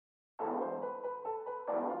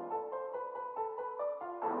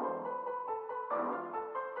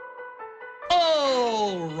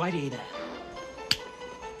Alrighty then.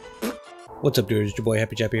 What's up, dudes? It's your boy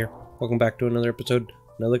Happy Chap here. Welcome back to another episode.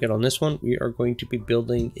 Now look at on this one, we are going to be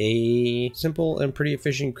building a simple and pretty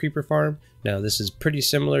efficient creeper farm. Now this is pretty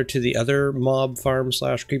similar to the other mob farm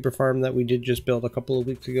slash creeper farm that we did just build a couple of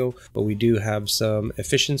weeks ago, but we do have some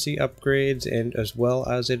efficiency upgrades, and as well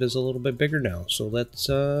as it is a little bit bigger now. So let's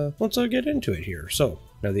get into it here. So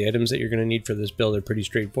now the items that you're going to need for this build are pretty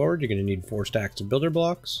straightforward. You're going to need 4 stacks of builder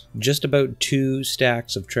blocks, just about 2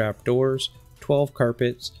 stacks of trapdoors, 12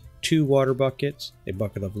 carpets, 2 water buckets, a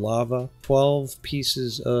bucket of lava, 12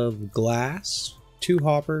 pieces of glass, 2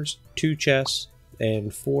 hoppers, 2 chests,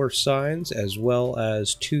 and 4 signs, as well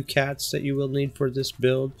as 2 cats that you will need for this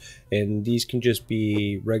build. And these can just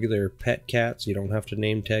be regular pet cats. You don't have to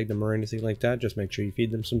name tag them or anything like that. Just make sure you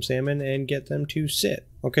feed them some salmon and get them to sit.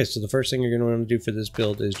 Okay, so the first thing you're going to want to do for this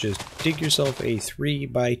build is just dig yourself a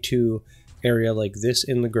 3x2 area like this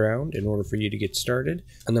in the ground in order for you to get started.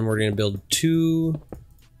 And then we're going to build 2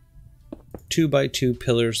 2x2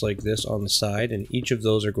 pillars like this on the side, and each of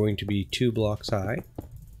those are going to be 2 blocks high.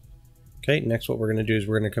 Okay, next what we're going to do is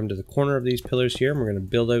we're going to come to the corner of these pillars here, and we're going to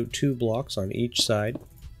build out 2 blocks on each side.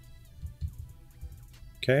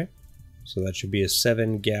 Okay, so that should be a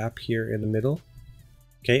 7 gap here in the middle.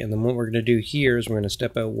 Okay, and then what we're going to do here is we're going to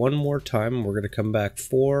step out one more time, and we're going to come back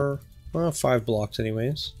 5 blocks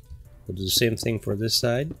anyways. We'll do the same thing for this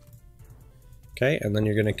side. Okay, and then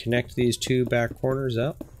you're going to connect these 2 back corners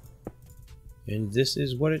up. And this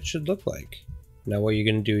is what it should look like. Now what you're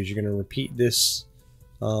going to do is you're going to repeat this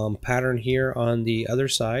pattern here on the other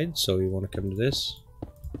side. So you want to come to this,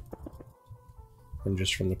 and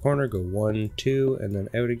just from the corner go 1, 2, and then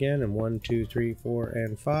out again, and 1, 2, 3, 4,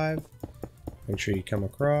 and 5. Make sure you come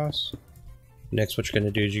across. Next what you're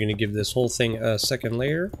going to do is you're going to give this whole thing a second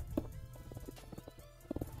layer.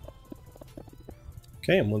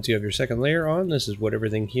 Okay, and once you have your second layer on, this is what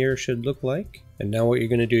everything here should look like. And now what you're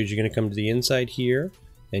going to do is you're going to come to the inside here,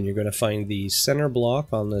 and you're going to find the center block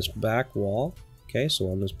on this back wall. Okay,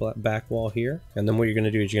 so on this back wall here. And then what you're going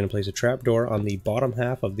to do is you're going to place a trapdoor on the bottom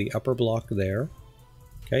half of the upper block there.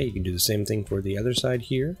 Okay, you can do the same thing for the other side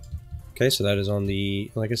here. Okay, so that is on the,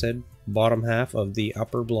 like I said, bottom half of the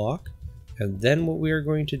upper block. And then what we are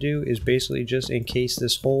going to do is basically just encase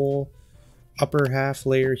this whole upper half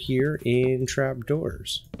layer here in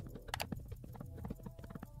trapdoors.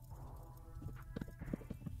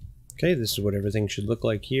 Okay, this is what everything should look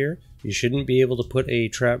like here. You shouldn't be able to put a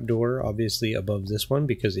trapdoor obviously above this one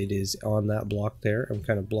because it is on that block there. I'm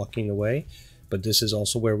kind of blocking the way, but this is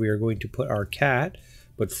also where we are going to put our cat.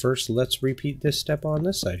 But first, let's repeat this step on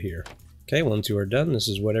this side here. Okay, once you are done, this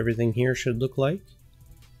is what everything here should look like.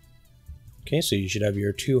 Okay, so you should have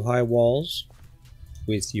your 2 high walls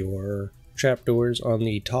with your trapdoors on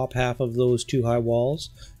the top half of those 2 high walls,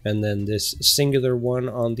 and then this singular one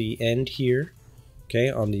on the end here, okay,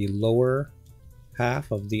 on the lower half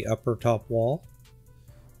of the upper top wall.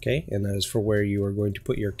 Okay, and that is for where you are going to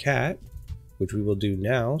put your cat, which we will do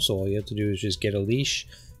now. So all you have to do is just get a leash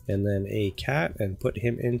and then a cat and put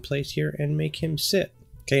him in place here and make him sit.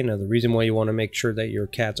 Okay, now the reason why you want to make sure that your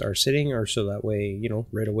cats are sitting are so that way, you know,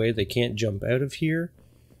 right away they can't jump out of here.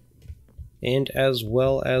 And as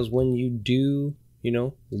well as when you do, you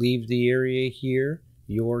know, leave the area here,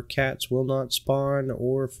 your cats will not spawn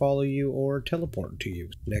or follow you or teleport to you.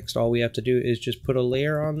 Next, all we have to do is just put a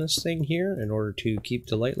layer on this thing here in order to keep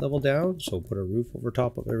the light level down. So put a roof over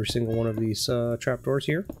top of every single one of these trapdoors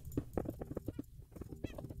here.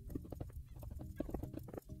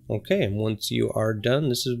 Okay, and once you are done,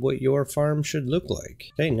 this is what your farm should look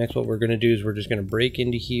like. Okay, next what we're going to do is we're just going to break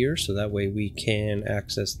into here so that way we can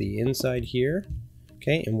access the inside here.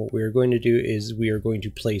 Okay, and what we are going to do is we are going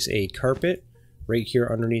to place a carpet right here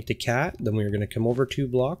underneath the cat. Then we are going to come over 2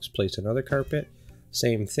 blocks, place another carpet,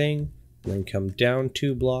 same thing, and then come down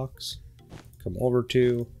 2 blocks, come over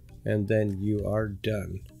 2, and then you are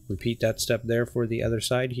done. Repeat that step there for the other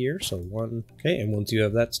side here. So 1, okay, and once you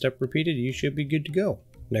have that step repeated, you should be good to go.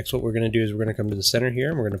 Next what we're going to do is we're going to come to the center here,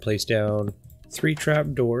 and we're going to place down 3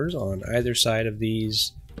 trapdoors on either side of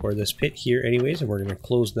these, or this pit here anyways, and we're going to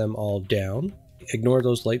close them all down. Ignore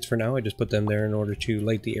those lights for now, I just put them there in order to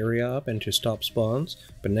light the area up and to stop spawns.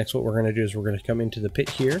 But next what we're going to do is we're going to come into the pit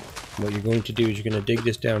here, and what you're going to do is you're going to dig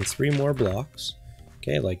this down 3 more blocks,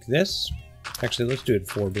 okay, like this. Actually, let's do it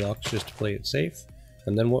 4 blocks just to play it safe.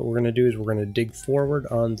 And then what we're going to do is we're going to dig forward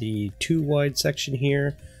on the 2 wide section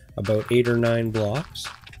here about 8 or 9 blocks.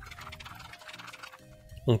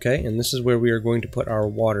 Okay, and this is where we are going to put our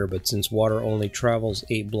water, but since water only travels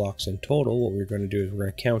 8 blocks in total, what we're going to do is we're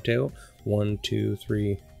going to count out 1, 2,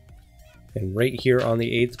 3, and right here on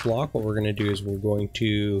the 8th block, what we're going to do is we're going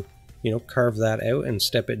to carve that out and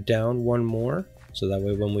step it down one more. So that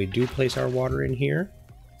way when we do place our water in here,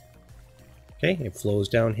 okay, it flows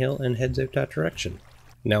downhill and heads out that direction.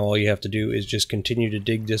 Now all you have to do is just continue to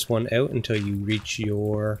dig this one out until you reach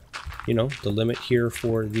your, the limit here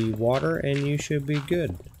for the water, and you should be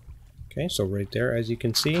good. Okay, so right there, as you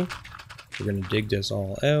can see, we're going to dig this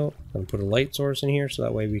all out. I'm going to put a light source in here so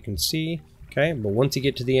that way we can see. Okay, but once you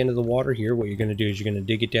get to the end of the water here, what you're going to do is you're going to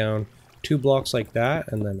dig it down 2 blocks like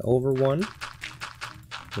that, and then over one.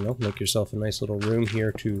 Make yourself a nice little room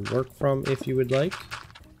here to work from if you would like.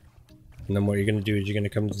 And then what you're going to do is you're going to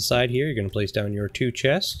come to the side here, you're going to place down your 2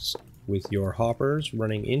 chests with your hoppers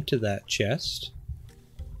running into that chest.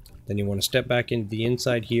 Then you want to step back into the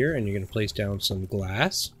inside here and you're going to place down some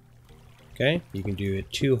glass. Okay, you can do it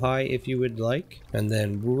 2 high if you would like. And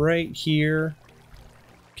then right here,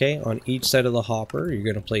 okay, on each side of the hopper, you're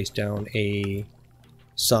going to place down a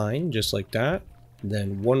sign just like that.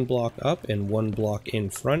 Then 1 block up and 1 block in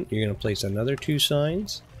front, you're going to place another 2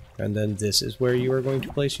 signs. And then this is where you are going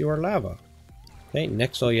to place your lava. Okay,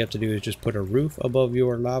 next all you have to do is just put a roof above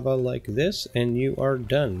your lava like this, and you are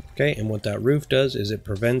done. Okay, and what that roof does is it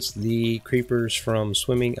prevents the creepers from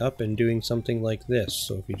swimming up and doing something like this.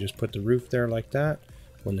 So if you just put the roof there like that,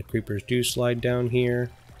 when the creepers do slide down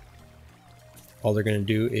here, all they're going to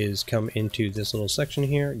do is come into this little section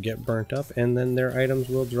here, get burnt up, and then their items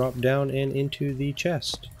will drop down and into the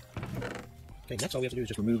chest. Okay, next all we have to do is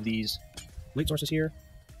just remove these light sources here.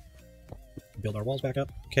 Build our walls back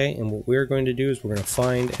up. Okay, and what we're going to do is we're going to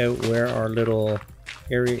find out where our little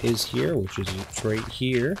area is here, which is right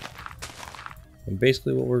here. And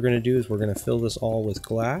basically what we're going to do is we're going to fill this all with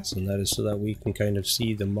glass, and that is so that we can kind of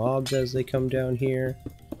see the mobs as they come down here.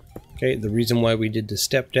 Okay, the reason why we did the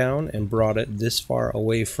step down and brought it this far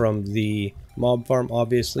away from the mob farm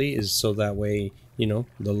obviously is so that way, the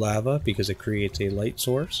lava, because it creates a light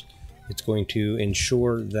source, it's going to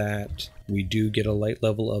ensure that we do get a light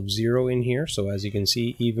level of 0 in here. So as you can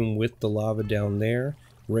see, even with the lava down there,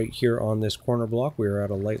 right here on this corner block, we are at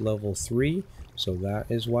a light level 3. So that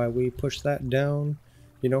is why we push that down,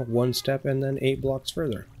 1 step and then 8 blocks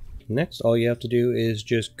further. Next, all you have to do is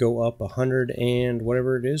just go up 100 and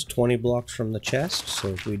whatever it is, 20 blocks from the chest. So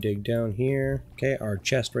if we dig down here, okay, our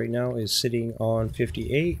chest right now is sitting on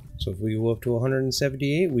 58. So if we go up to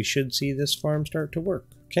 178, we should see this farm start to work.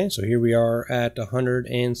 Okay, so here we are at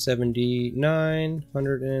 179,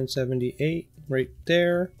 178 right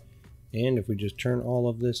there. And if we just turn all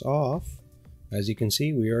of this off, as you can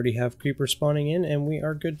see, we already have creepers spawning in and we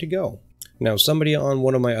are good to go. Now, somebody on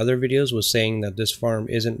one of my other videos was saying that this farm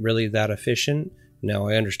isn't really that efficient. Now,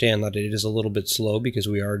 I understand that it is a little bit slow because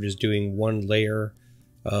we are just doing 1 layer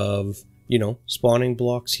of, spawning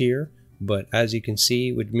blocks here. But as you can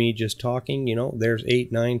see with me just talking, there's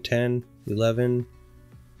 8, 9, 10, 11...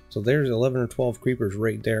 So there's 11 or 12 creepers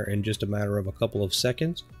right there in just a matter of a couple of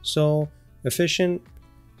seconds. So efficient,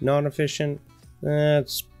 non-efficient,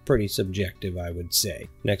 that's pretty subjective, I would say.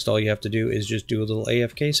 Next, all you have to do is just do a little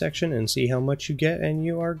AFK section and see how much you get, and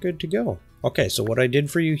you are good to go. Okay, so what I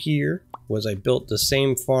did for you here was I built the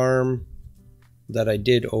same farm that I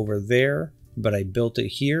did over there, but I built it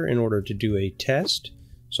here in order to do a test.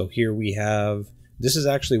 So here we have, this is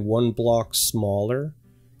actually 1 block smaller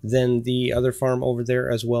than the other farm over there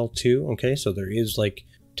as well too. Okay, so there is like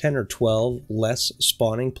 10 or 12 less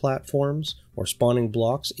spawning platforms or spawning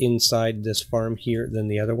blocks inside this farm here than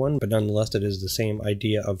the other one, but nonetheless it is the same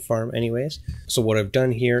idea of farm anyways. So what I've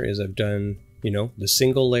done here is I've done, the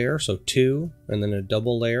single layer, so 2, and then a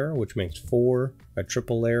double layer, which makes 4, a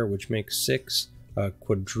triple layer, which makes 6, a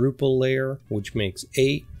quadruple layer, which makes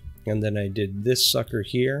 8, and then I did this sucker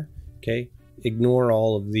here. Okay, ignore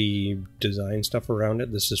all of the design stuff around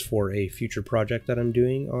it. This is for a future project that I'm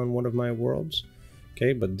doing on one of my worlds.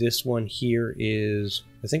 Okay, but this one here is,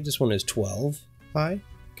 I think this one is 12 high.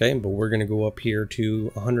 Okay, but we're going to go up here to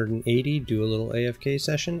 180, do a little AFK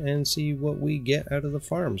session, and see what we get out of the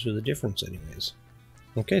farms, or the difference anyways.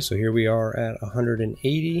 Okay, so here we are at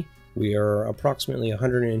 180. We are approximately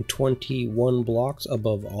 121 blocks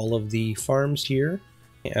above all of the farms here.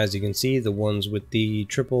 As you can see, the ones with the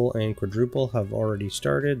triple and quadruple have already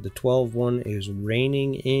started. The 12 one is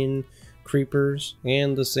raining in creepers,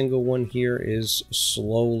 and the single one here is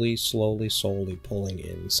slowly pulling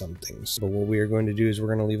in some things. But what we are going to do is we're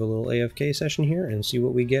going to leave a little AFK session here and see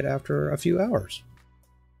what we get after a few hours.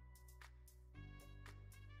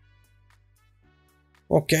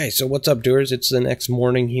 Okay, so what's up, doers? It's the next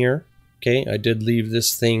morning here. Okay, I did leave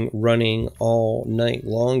this thing running all night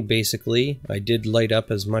long, basically. I did light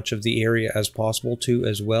up as much of the area as possible too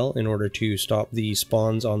as well in order to stop the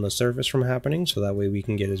spawns on the surface from happening, so that way we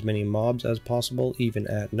can get as many mobs as possible even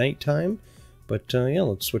at nighttime. But yeah,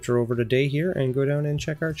 let's switch her over to day here and go down and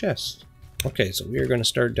check our chests. Okay, so we are going to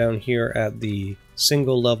start down here at the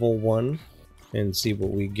single level one and see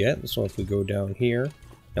what we get. So if we go down here,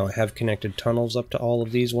 now I have connected tunnels up to all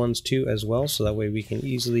of these ones too as well, so that way we can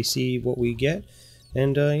easily see what we get.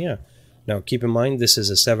 And yeah, now keep in mind this is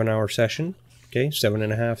a 7-hour session, okay,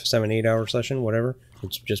 7.5, 7, 8 hour session, whatever.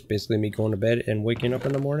 It's just basically me going to bed and waking up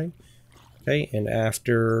in the morning. Okay, and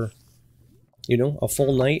after, you know, a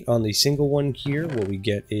full night on the single one here, what we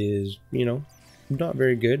get is, you know, not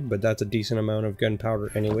very good, but that's a decent amount of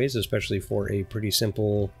gunpowder anyways, especially for a pretty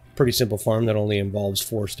simple farm that only involves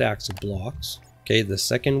 4 stacks of blocks. Okay, the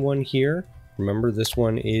second one here, remember this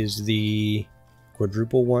one is the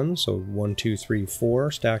quadruple one, so 1, 2, 3,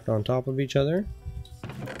 4 stacked on top of each other.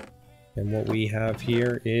 And what we have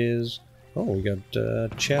here is, oh, we got a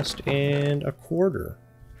chest and a quarter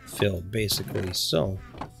filled basically, so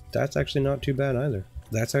that's actually not too bad either.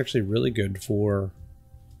 That's actually really good for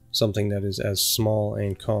something that is as small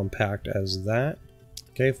and compact as that.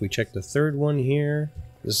 Okay, if we check the third one here,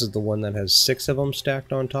 this is the one that has 6 of them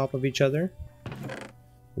stacked on top of each other.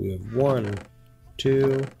 We have 1,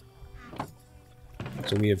 2,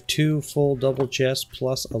 so we have 2 full double chests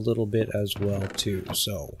plus a little bit as well too,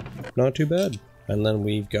 so not too bad. And then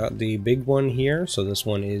we've got the big one here, so this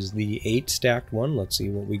one is the 8 stacked one. Let's see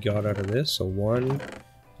what we got out of this. So 1,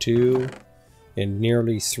 2, and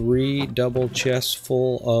nearly 3 double chests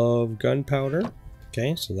full of gunpowder.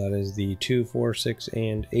 Okay, so that is the 2, 4, 6,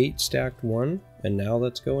 and 8 stacked one. And now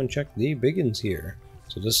let's go and check the big ones here.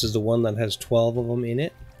 So this is the one that has 12 of them in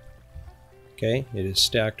it. Okay, it is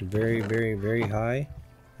stacked very, very, very high.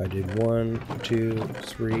 I did 1, 2,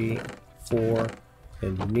 3, 4,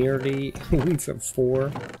 and nearly we've got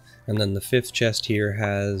 4. And then the 5th chest here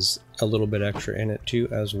has a little bit extra in it too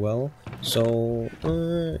as well. So,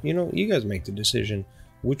 you know, you guys make the decision.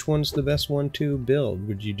 Which one's the best one to build?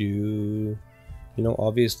 Would you do, you know,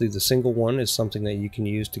 obviously the single one is something that you can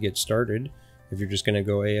use to get started. If you're just going to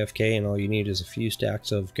go AFK and all you need is a few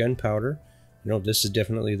stacks of gunpowder, you know, this is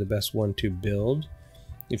definitely the best one to build.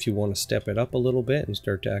 If you want to step it up a little bit and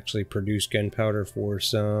start to actually produce gunpowder for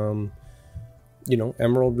some, you know,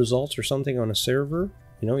 emerald results or something on a server,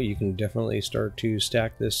 you know, you can definitely start to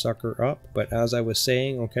stack this sucker up. But as I was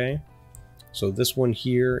saying, okay, so this one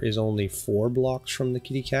here is only 4 blocks from the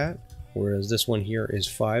kitty cat, whereas this one here is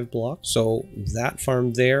 5 blocks. So that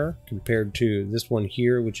farm there compared to this one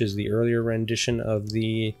here, which is the earlier rendition of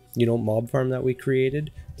the, you know, mob farm that we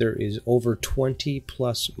created, there is over 20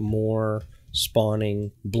 plus more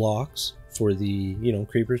spawning blocks for the, you know,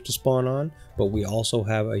 creepers to spawn on. But we also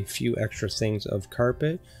have a few extra things of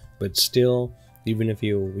carpet, but still, even if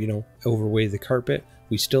you know, overweigh the carpet,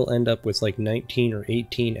 we still end up with like 19 or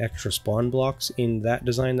 18 extra spawn blocks in that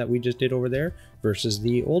design that we just did over there versus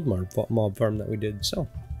the old mob farm that we did. So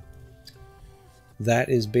that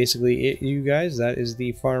is basically it, you guys. That is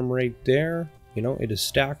the farm right there. You know, it is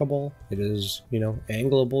stackable. It is, you know,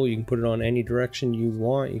 angleable. You can put it on any direction you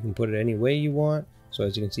want. You can put it any way you want. So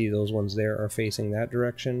as you can see, those ones there are facing that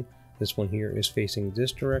direction. This one here is facing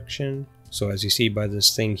this direction. So as you see by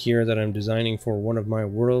this thing here that I'm designing for one of my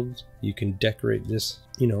worlds, you can decorate this,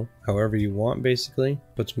 you know, however you want basically.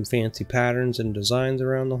 Put some fancy patterns and designs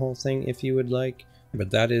around the whole thing if you would like.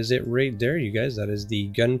 But that is it right there, you guys. That is the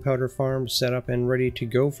gunpowder farm set up and ready to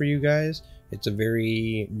go for you guys. It's a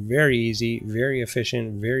very, very easy, very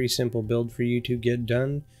efficient, very simple build for you to get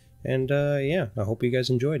done. And yeah, I hope you guys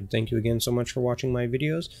enjoyed. Thank you again so much for watching my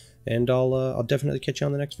videos, and I'll definitely catch you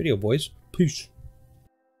on the next video, boys. Peace.